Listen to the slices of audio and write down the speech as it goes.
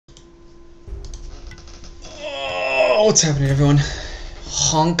Oh, what's happening, everyone?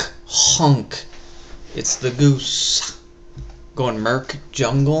 Honk. It's the Goose. Going Merc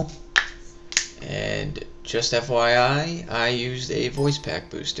jungle. And just FYI, I used a voice pack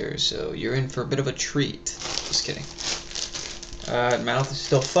booster, so you're in for a bit of a treat. Just kidding. Mouth is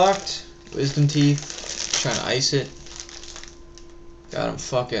still fucked. Wisdom teeth. Trying to ice it. Got him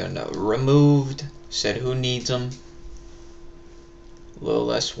fucking removed. Said who needs them. A little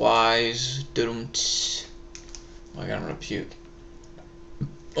less wise. Dudum. Oh my god, I'm gonna puke.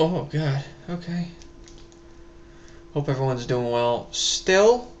 Oh god, okay. Hope everyone's doing well.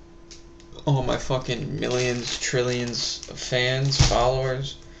 Still, all my fucking millions, trillions of fans,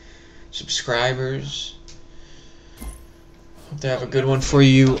 followers, subscribers. Hope to have a good one for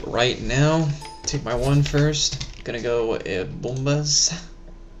you right now. Take my one first. Gonna go Boombas.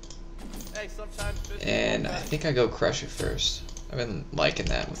 And I think I go Crush It first. I've been liking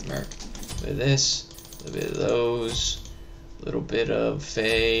that with Merc. A bit of this, a little bit of those, a little bit of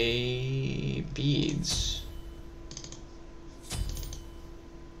beads.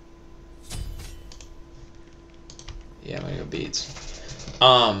 Yeah, I'm gonna go beads.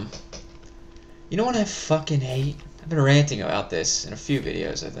 You know what I fucking hate? I've been ranting about this in a few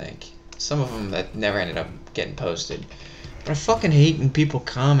videos, I think. Some of them that never ended up getting posted. But I fucking hate when people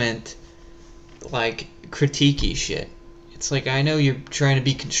comment, like, critique-y shit. It's like, I know you're trying to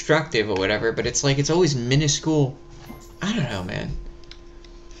be constructive or whatever, but it's like, it's always minuscule. I don't know, man.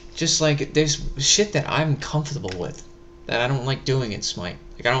 Just like, there's shit that I'm comfortable with that I don't like doing in Smite.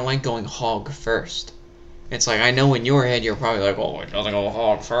 Like, I don't like going hog first. It's like, I know in your head you're probably like, oh, it doesn't go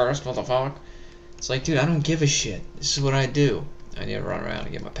hog first, what the fuck? It's like, dude, I don't give a shit. This is what I do. I need to run around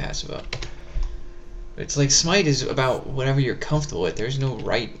and get my passive up. But it's like, Smite is about whatever you're comfortable with. There's no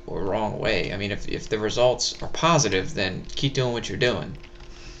right or wrong way. I mean, if the results are positive, then keep doing what you're doing.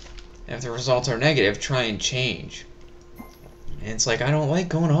 And if the results are negative, try and change. And it's like, I don't like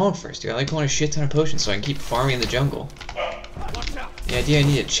going hog first, dude. I like going a shit ton of potions so I can keep farming in the jungle. The idea I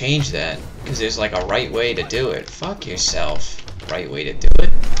need to change that, because there's like a right way to do it. Fuck yourself. Right way to do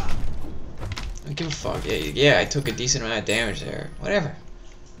it. I don't give a fuck. Yeah, I took a decent amount of damage there. Whatever.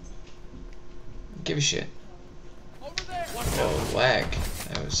 Don't give a shit. Oh, lag.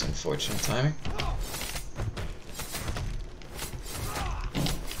 That was unfortunate timing.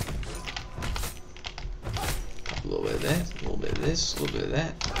 A little bit of that, a little bit of this, a little bit of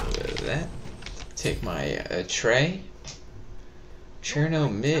that, a little bit of that. Take my tray. Cherno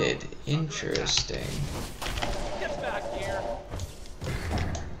mid. Interesting. Get back here.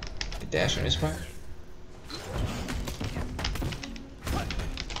 Dash on his part.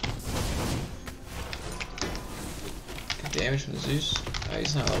 Good damage from Zeus. Oh,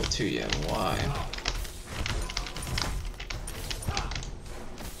 he's not level 2 yet. Why?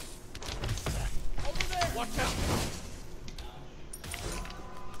 Watch out.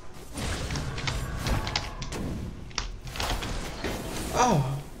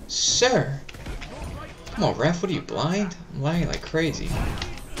 Oh, sir. Come on, ref. What are you, blind? I'm lagging like crazy.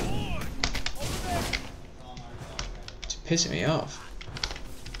 It's pissing me off.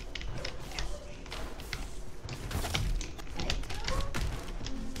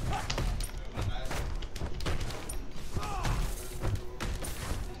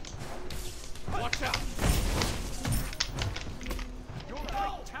 Watch out. Your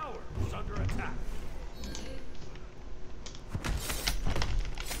right tower is under attack.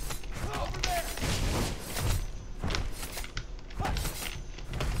 Over there.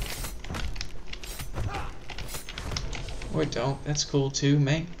 Or don't. That's cool too,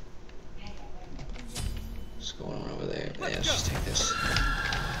 mate. What's going on over there? Yeah, let's just take this.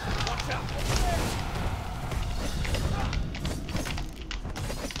 Watch out.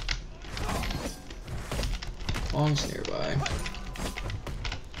 Long's nearby.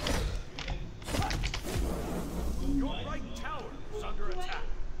 Your right tower is under attack.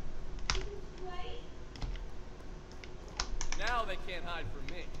 Now they can't hide from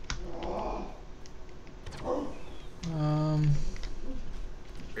me.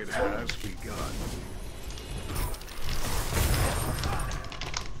 It has begun.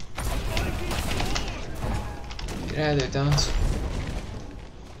 Get out of there, Dons.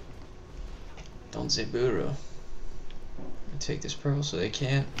 Don't say Buru. Take this purple so they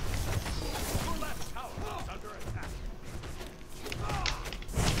can't. Your left tower is under attack.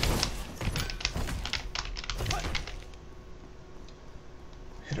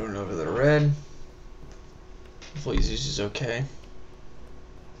 Head on over to the red. Hopefully Zeus is okay.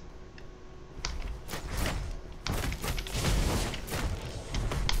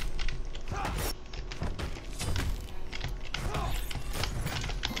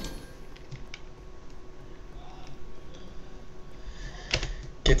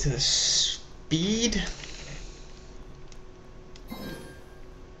 get to the speed.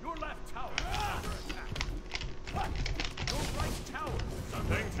 Your left tower is under attack. Your right tower is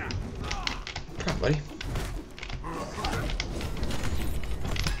under attack. Come on, buddy.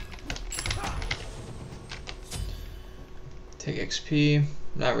 Take XP. I'm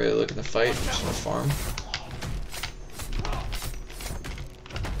not really looking to fight, I'm just gonna farm.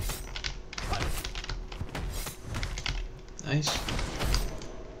 Nice.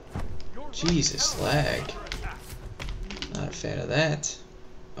 Jesus, lag. Not a fan of that.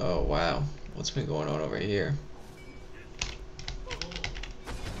 Oh wow, what's been going on over here?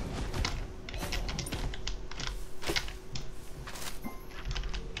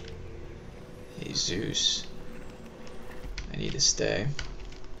 Hey Zeus, I need to stay.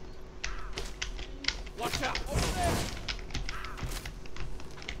 Watch out! Over there!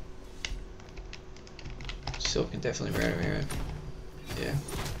 Still can definitely run him here. Yeah.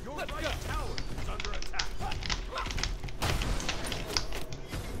 Your right tower is under attack.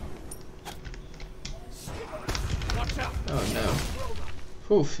 Watch out! Oh no.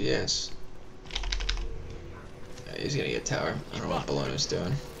 Oof, yes. He's gonna get tower. I don't know what Bologna's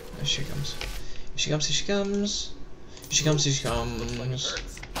doing. There she comes. Here she comes, here she comes. Here she comes, here she comes.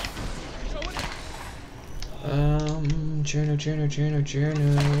 Journo,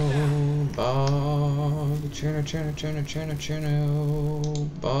 bog. Journo,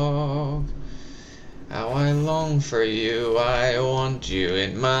 bog. How I long for you, I want you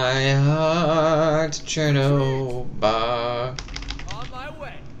in my heart. Journo, bog. On my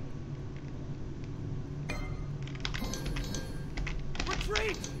way.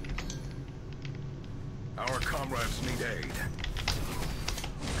 Retreat! Our comrades need aid.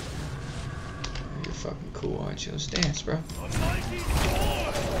 You're fucking cool, aren't you? Let's dance, bro.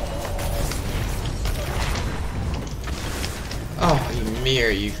 Oh, Ymir,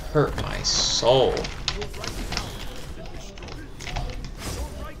 you've hurt my soul. Your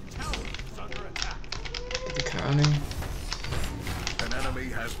right tower is under attack. Get the counting. An enemy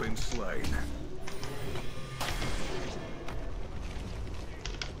has been slain.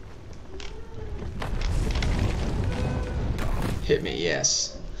 Hit me,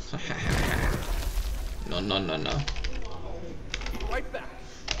 yes. No. Right back.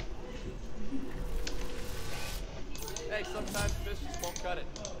 Hey, sometimes fists won't cut it.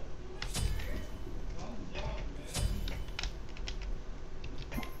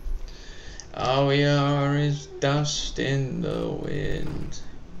 All we are is dust in the wind.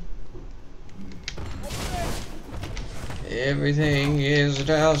 Everything is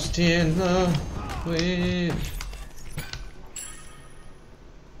dust in the wind.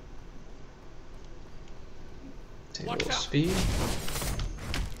 Take a little speed.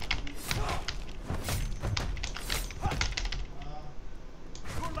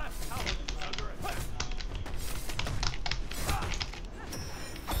 Your left tower is under attack.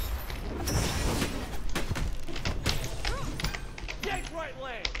 Yank right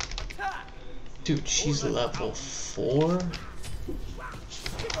lane. Attack. Dude, she's level 4? An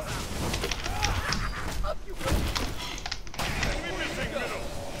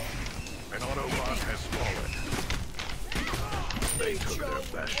Autobot has fallen. They took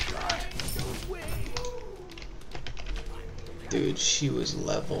their best shot. Dude, she was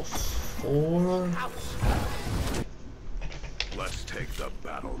level 4? Let's take the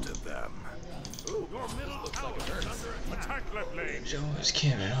battle to them. Your middle tower is under attack. Attack left lane. Jungle is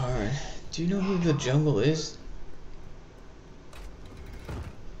camping hard. Do you know who the jungle is?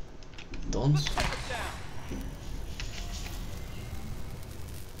 Dons?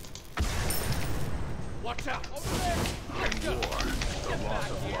 Watch out! Over there! In war, the loss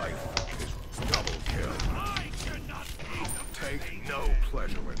of life is double kill. I cannot Take no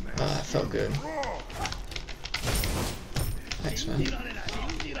pleasure in that. Ah, that felt good. Thanks, man.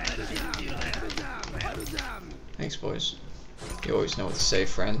 Thanks, boys. You always know what to say,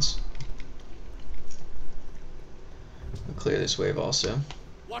 friends. We'll clear this wave also.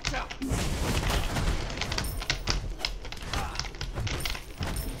 Watch out!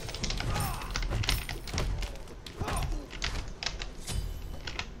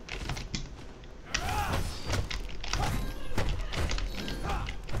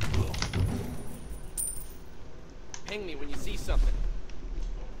 Ping me when you see something.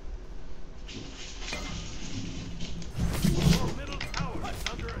 Your middle tower is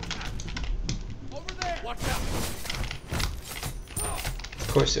under attack. Over there! Watch out! Of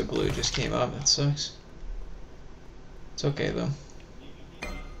course, the glue just came up. That sucks. It's okay though.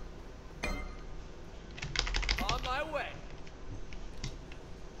 On my way.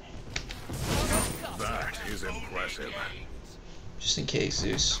 That is impressive. Just in case,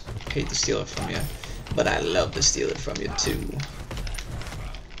 Zeus. Hate to steal it from you, but I love to steal it from you too.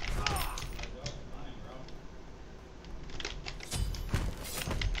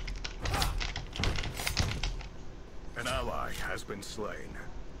 An ally has been slain.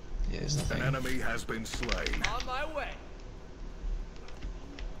 Yeah, there's nothing. An enemy has been slain. On my way.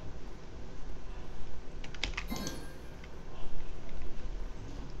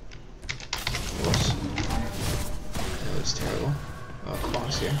 Whoops. That was terrible. Oh,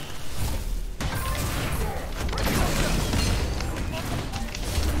 Kwong's here.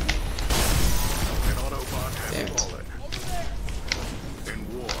 An Autobot has Damn it. fallen.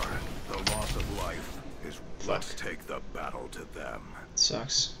 In war, the loss of life is. Let's take the battle to them.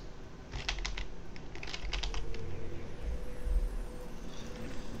 Sucks.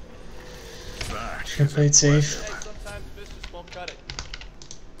 That Should've is played safe. impressive. Hey, sometimes business won't cut it.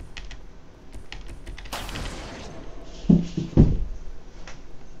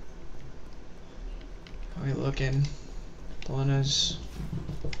 How are we looking? Belena's.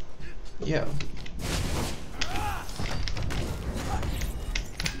 Yo.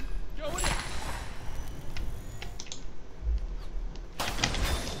 Going in.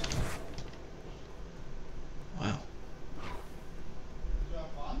 Wow.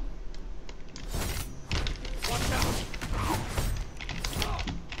 Watch out.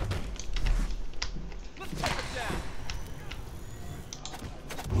 Let's take it down.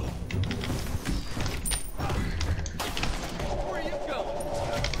 Where are you going?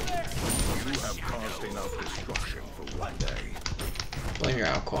 There. You have caused enough destruction for one day. Blame your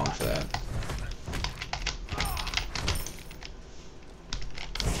out Kwong for that.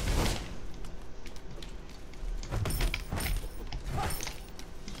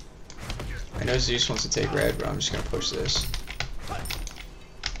 I know Zeus wants to take red, but I'm just gonna push this.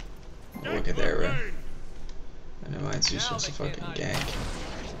 Oh, look at that red. I know mine Zeus wants to fucking gank.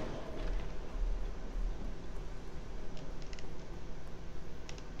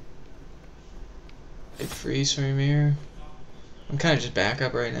 Big freeze from Ymir. I'm kind of just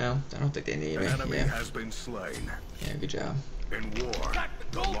backup right now. I don't think they need An me. enemy Yeah, has been slain. yeah, good job. In war,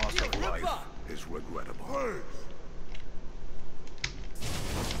 the loss of life is regrettable.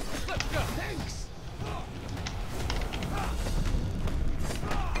 Let's go. Thanks.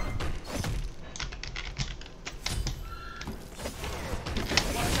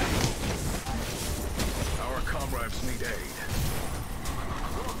 Our comrades need aid.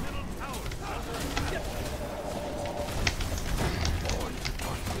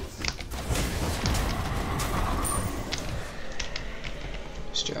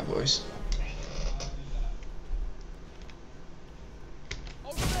 Nice job, boys.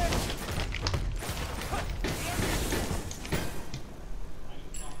 Over there.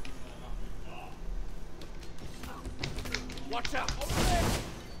 Watch out. Over there.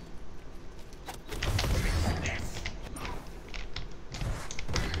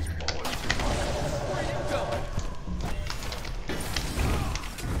 Where are you going?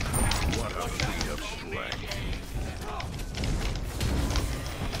 What a feat of strength.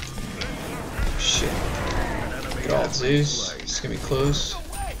 Shit. An enemy Good old has been Zeus. slain. It's gonna be close.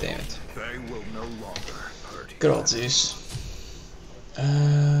 Damn it. They will no longer hurt you. Good old Zeus. Your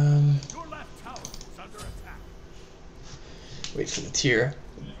left tower is under attack. Wait for the tier.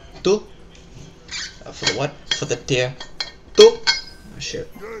 Two. For the what? For the tier. Two. Oh shit.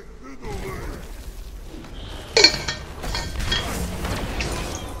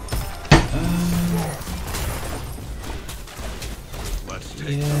 Let's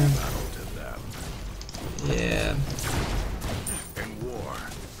take Yeah. the battle to them. Yeah. In war,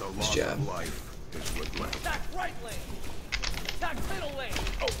 the loss job. of life is regrettable. Attack right lane. Attack middle lane.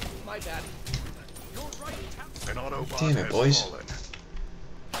 Oh, my bad. Your right tower. An Autobot Damn it, has boys. fallen.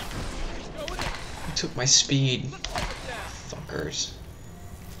 Going in. You took my speed. Let's take it down. Fuckers.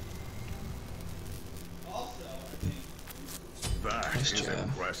 That Nice is job.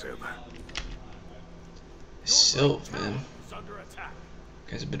 impressive. Sylv, man. Is under attack.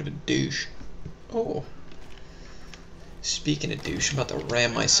 Guy's a bit of a douche. Oh. Speaking of douche, I'm about to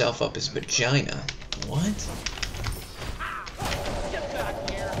ram myself up his vagina. What? Get back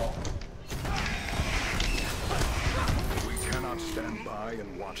here. We cannot stand by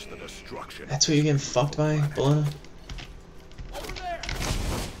and watch the destruction. That's what you're getting fucked by, Belena? Over there.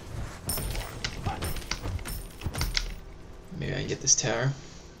 Maybe I can get this tower.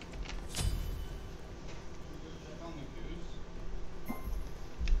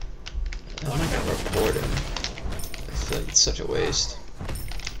 I'm not gonna report him. I feel like it's such a waste.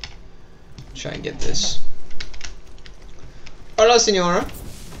 Try and get this. Hola, senora.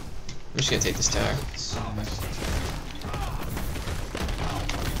 I'm just gonna take this tower.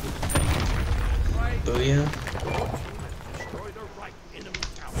 Booyah. Destroy the right enemy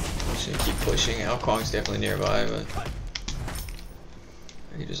tower. Just gonna keep pushing. Al Kong's definitely nearby, but I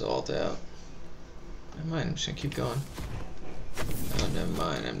can just ult out. Never mind, I'm just gonna keep going. Oh, never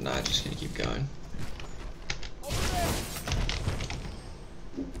mind, I'm not just gonna keep going.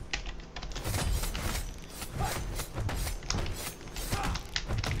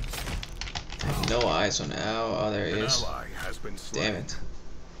 I have no eyes on Al. Oh, there he An is. ally has been slain. Damn it.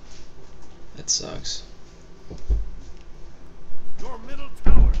 That sucks. Your middle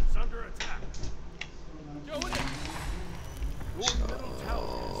tower is under attack. Go in. Your middle tower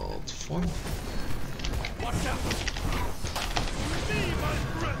Oh, form. is watch out. Be my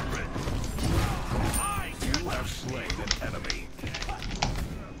brethren. You have slain an enemy.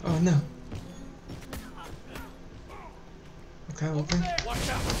 Oh no. Okay, okay. Watch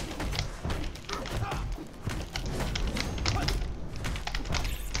out.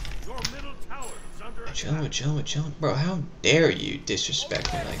 Your middle tower is under attack. Chillin'. Bro, how dare you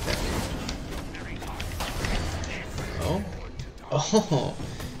disrespect me like that? Oh? Oh,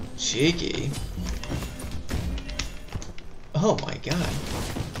 cheeky. Oh my god.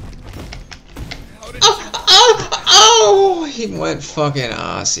 Oh, he went fucking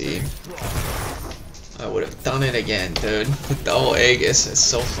Aussie. I would have done it again, dude. The double Aegis, it's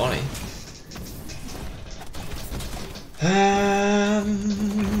so funny.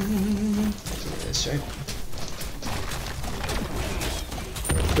 That's right.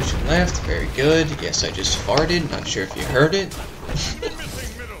 Pushing left, very good. Yes, I just farted. Not sure if you heard it.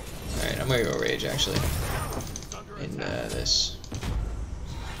 Alright, I'm gonna go rage actually. In this.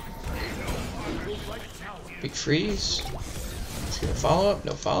 Big freeze. Let's get a follow up.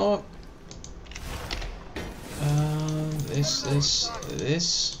 No follow up.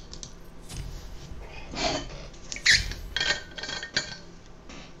 This.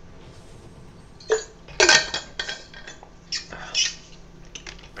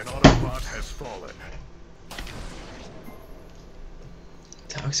 An Autobot has fallen.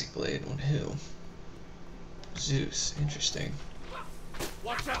 Toxic Blade on who? Zeus. Interesting.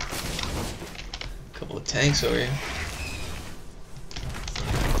 Watch out. Couple of tanks over here.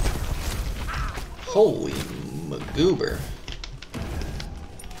 Holy magoober.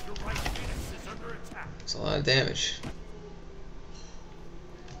 Your right phoenix is under attack. That's a lot of damage.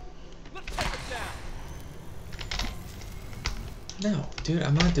 Let's take it down. No, dude,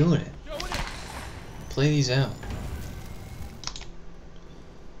 I'm not doing it. Go in. Play these out.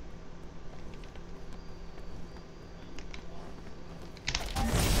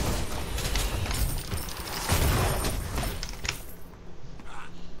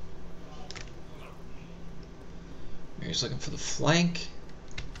 Mary's looking for the flank.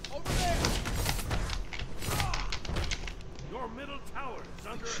 Over there. Your middle tower is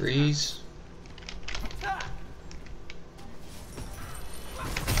under Freeze. attack.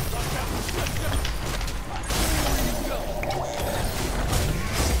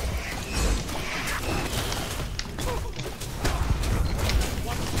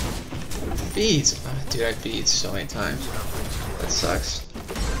 Beads! Oh, dude, I beat so many times. That sucks.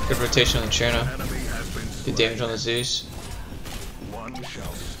 Good rotation on the Cherno. Enemy has been Good slain. damage on the Zeus. One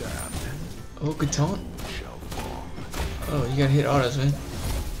shall stand. Oh, good taunt. Shall fall. Oh, you gotta hit autos, man.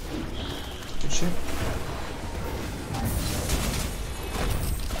 Good shit.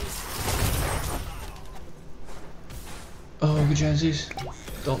 Oh, good job, Zeus.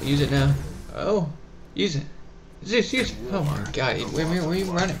 Don't use it now. Oh, use it. Zeus, use it. Oh my god, where are you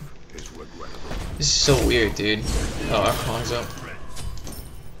running? Is regrettable. This is so weird, dude. Oh, our Kong's up.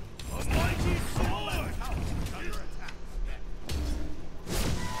 A mighty sword. Under attack.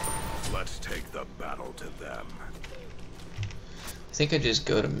 Let's take the battle to them. I think I just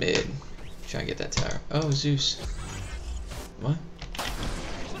go to mid. Try and get that tower. Oh, Zeus. What?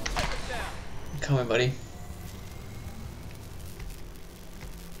 I'm coming, buddy.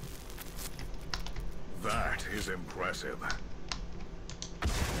 That is impressive.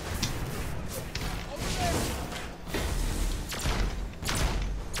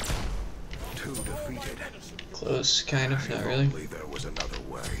 Two defeated. Close, kind of, not really. Only there was another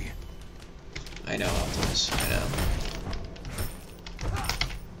way. I know, Optimus. I know.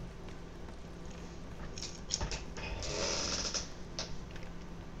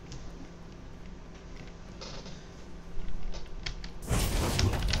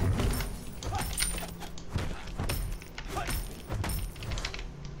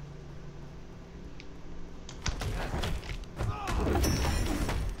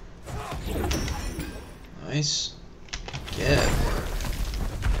 Nice. Yeah.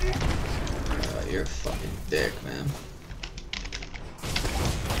 You're a fucking dick, man.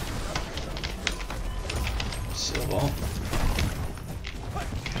 vault.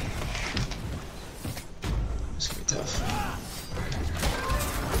 This could be tough.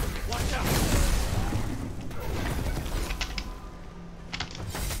 Watch out.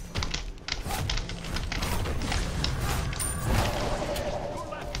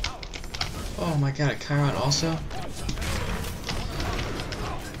 Oh my god, a Chiron also?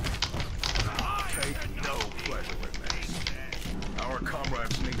 Take no pleasure with me. Our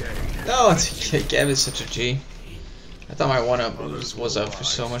comrades need aid. No, Gab is such a G. I thought my 1-up was up for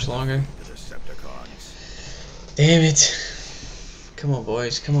so much longer. The Decepticons. Damn it. Come on,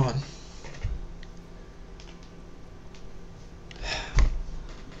 boys, come on.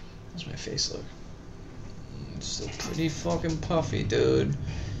 How's my face look? It's still pretty fucking puffy, dude.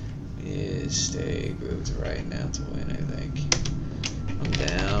 Yeah, stay grooved right now to win, I think. I'm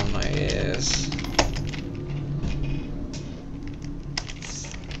down my ass.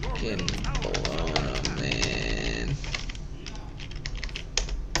 Getting blown up, man.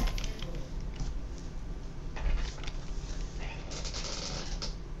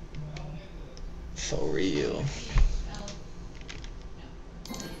 For real.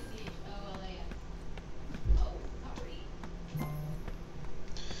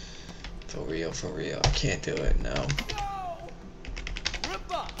 For real. I can't do it, no.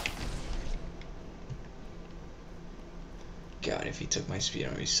 God, if he took my speed,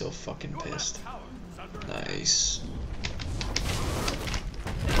 I'd be so fucking pissed. Nice.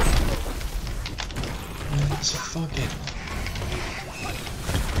 Let's fucking...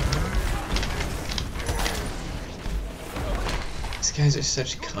 These guys are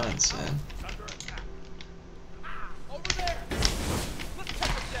such cunts, man.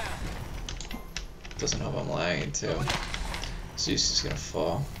 Doesn't help I'm lagging too. Zeus is gonna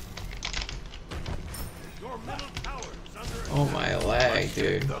fall. Oh my lag,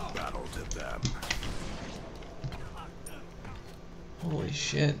 dude. The battle to them. Holy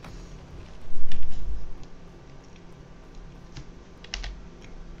shit.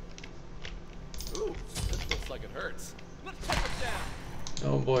 Ooh, this looks like it hurts. Let's take it down.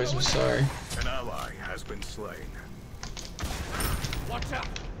 Oh boys, I'm sorry. An ally has been slain. Watch out.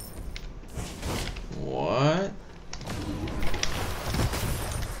 What?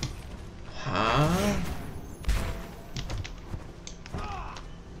 Huh?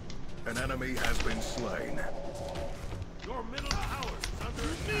 An enemy has been slain. Your middle tower is under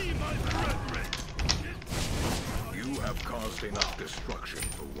me, my brethren. You have caused enough destruction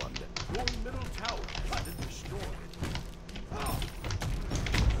for one day. Your middle tower has been destroyed.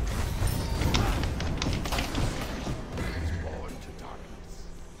 It's born to darkness.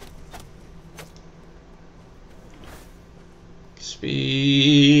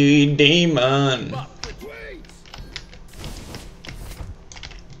 Speed demon.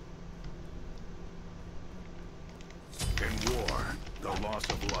 In war, the loss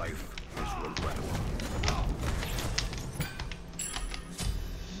of life is regrettable.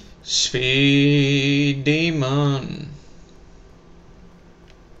 Speed demon.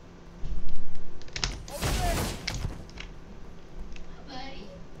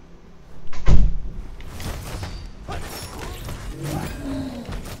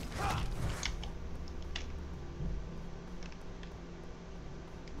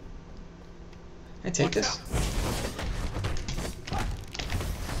 I take this.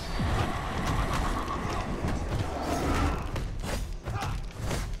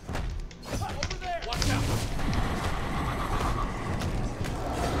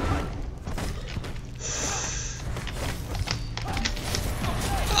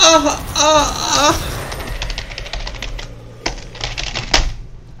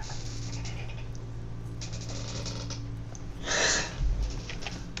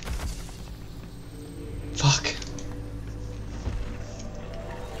 Fuck.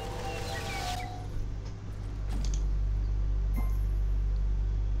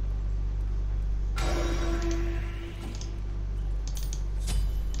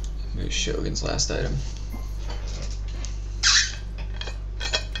 Maybe Shogun's last item.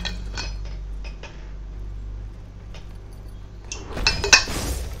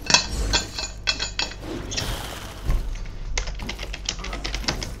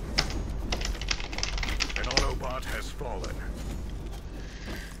 An Autobot has fallen.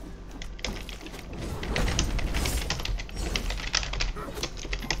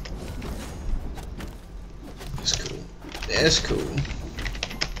 That's cool. That's cool.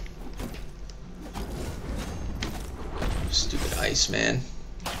 Stupid ice man.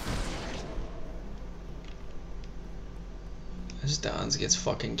 This Dons gets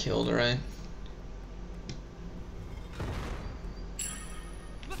fucking killed, right?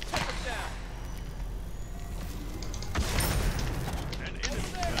 Let's take it down.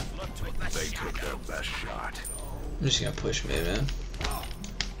 I'm just gonna push mid, man.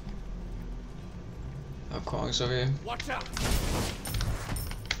 Oh, Kwong's over here. Watch out!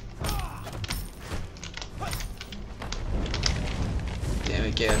 Damn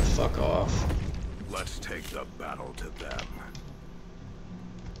it, Gab, fuck off. Let's take the battle to them.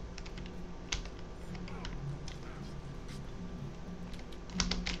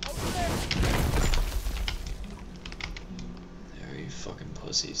 There you fucking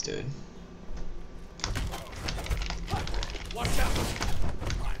pussies, dude. Watch out!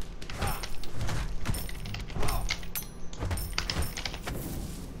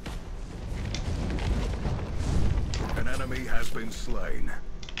 An enemy has been slain.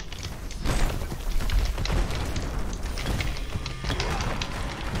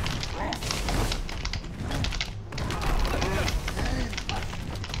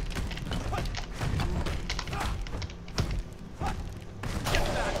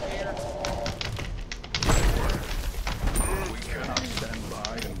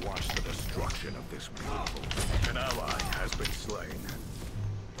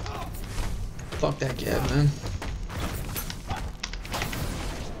 Fuck that Gab, man.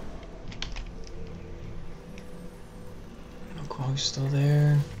 Oh, Kwong's still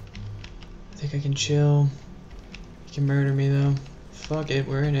there. I think I can chill. He can murder me though. Fuck it,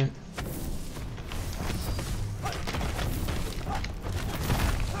 we're in it.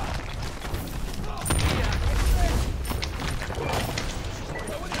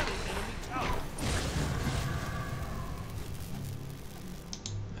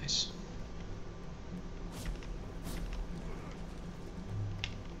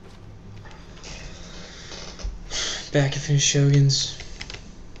 Back and finish Shoguns.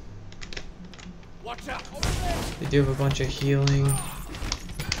 Watch out! They do have a bunch of healing.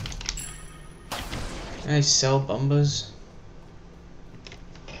 Can I sell Bumbas?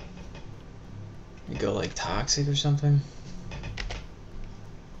 You go like toxic or something?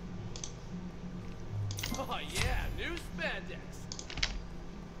 Oh yeah, new spandex.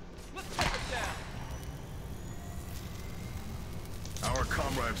 Let's take it down. Our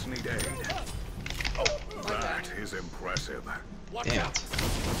comrades need aid. That is impressive. Watch Damn out! it.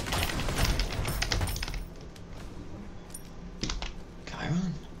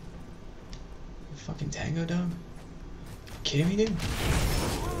 Chiron? You fucking tango dog? You kidding me, dude?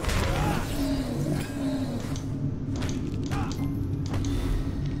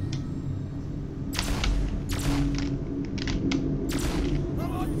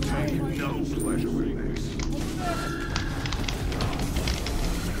 Take no pleasure in this.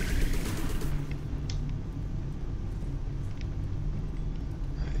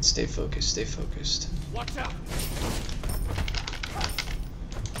 Stay focused, stay focused. Watch out!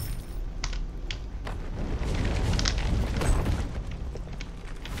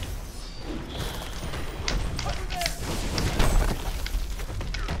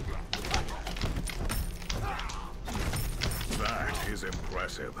 That is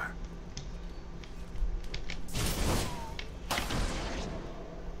impressive.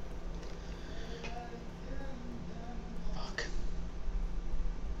 Fuck.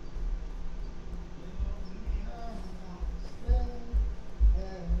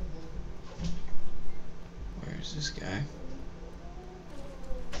 Where's this guy?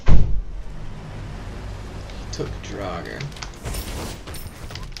 He took Draugr.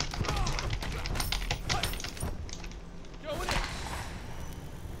 Go in it!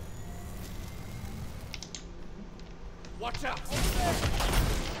 Watch out!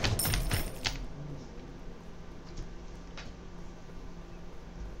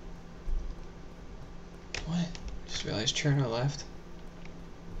 What? Just realized Cherno left.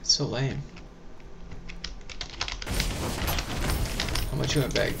 It's so lame. How much you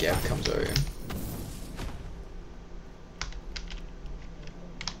want back? Gab comes over here.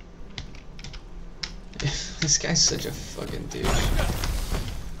 This guy's such a fucking douche.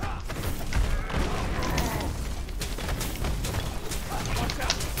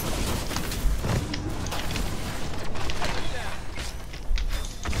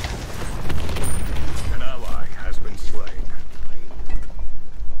 An ally has been slain.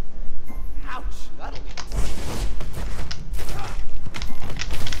 Ouch! That'll be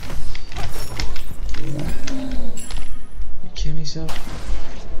You kidding yourself?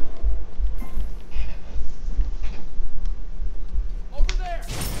 over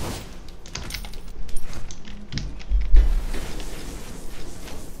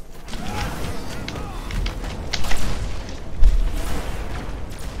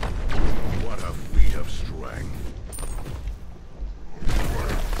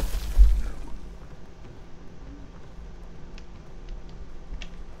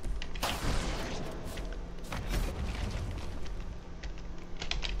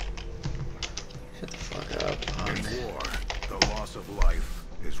loss of life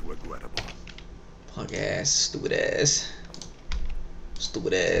is regrettable. Punk ass, stupid ass.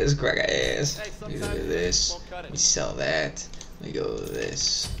 Stupid ass, crack ass. Hey, We go sometimes to this. won't cut it. We sell that. We go to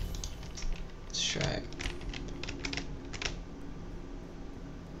this. Let's try it.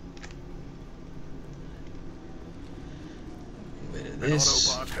 A bit of this,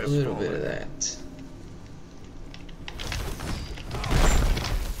 Autobot a has little bit of fallen. that.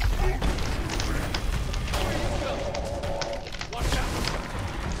 Watch out!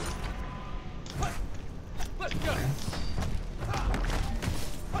 Let's go!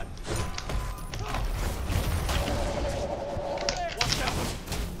 Watch out!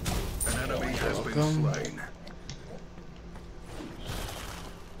 An enemy has been Welcome. slain.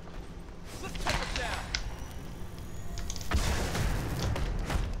 Let's take it down!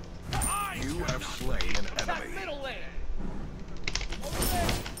 You have slain an Attack enemy. middle lane! Over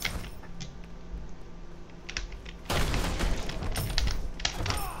there!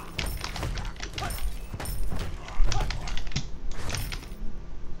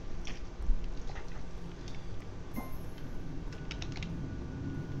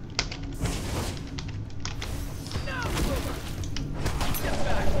 Get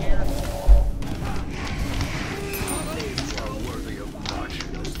back here! You are worthy of much in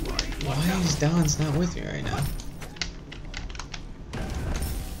this life. Why is Don's not with me right now?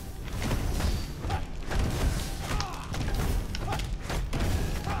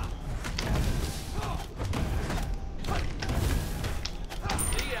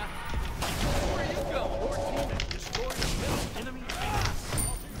 See ya! Where you going? Your team has destroyed the middle enemy base.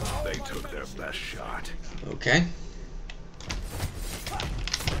 They took their best shot. Okay.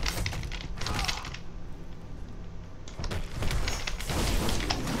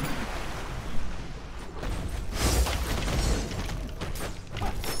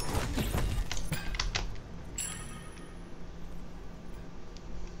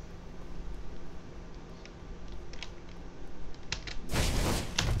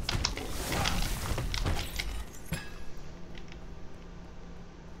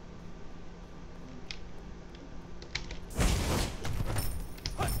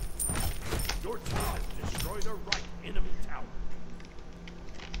 Your team has destroyed a right enemy tower.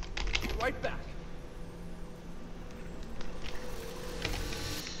 Be right back.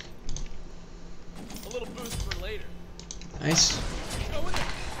 A little boost for later. Nice. Go in there.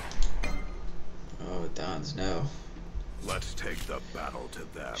 Oh, Don's no. Let's take the battle to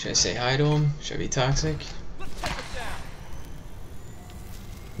them. Should I say hi to him? Should I be toxic? Let's take it down.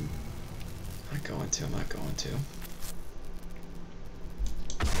 I'm not going to, I'm not going to.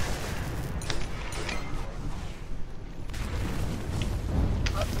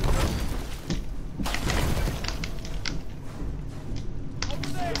 Over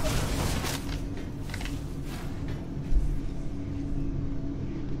there.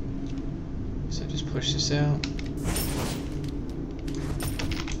 So just push this out.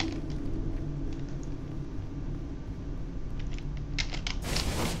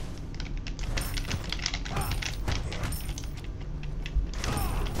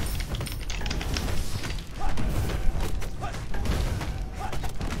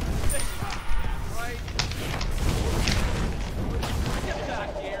 Right. Get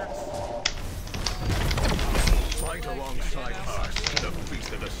back here. Fight alongside us to defeat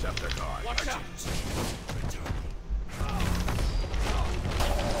the Decepticons. Watch out.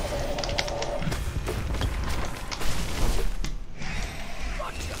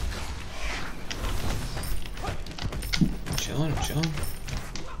 Chilling, chilling.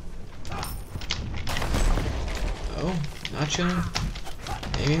 Oh, not chilling.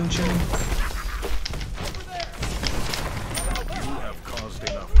 Maybe I'm chilling. Over there. You have caused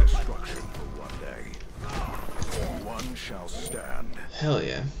enough destruction for one day. One shall stand. Hell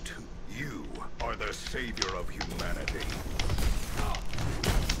yeah. You are the savior of humanity.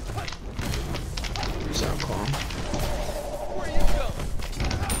 Peace out, Kwong. Where you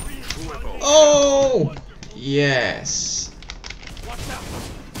going? Swivel. Oh! Yes. Watch out.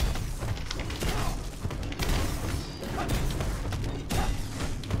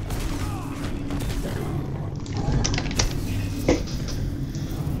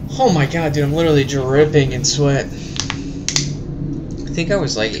 Oh my god, dude, I'm literally dripping in sweat. I think I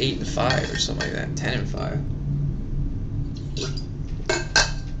was like 8-5 or something like that. 10-5.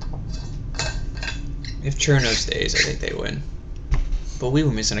 If Cherno stays, I think they win. But we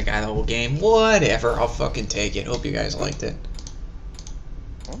were missing a guy the whole game. Whatever, I'll fucking take it. Hope you guys liked it.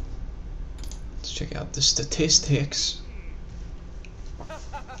 Let's check out the statistics.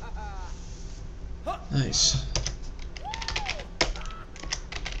 Nice.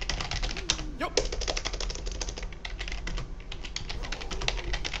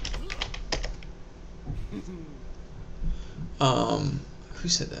 Who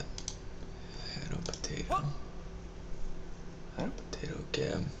said that? Potato, potato. Potato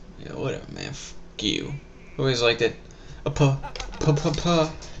cab. Yeah, whatever, man. Fuck you. Always liked it.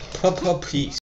 Peace.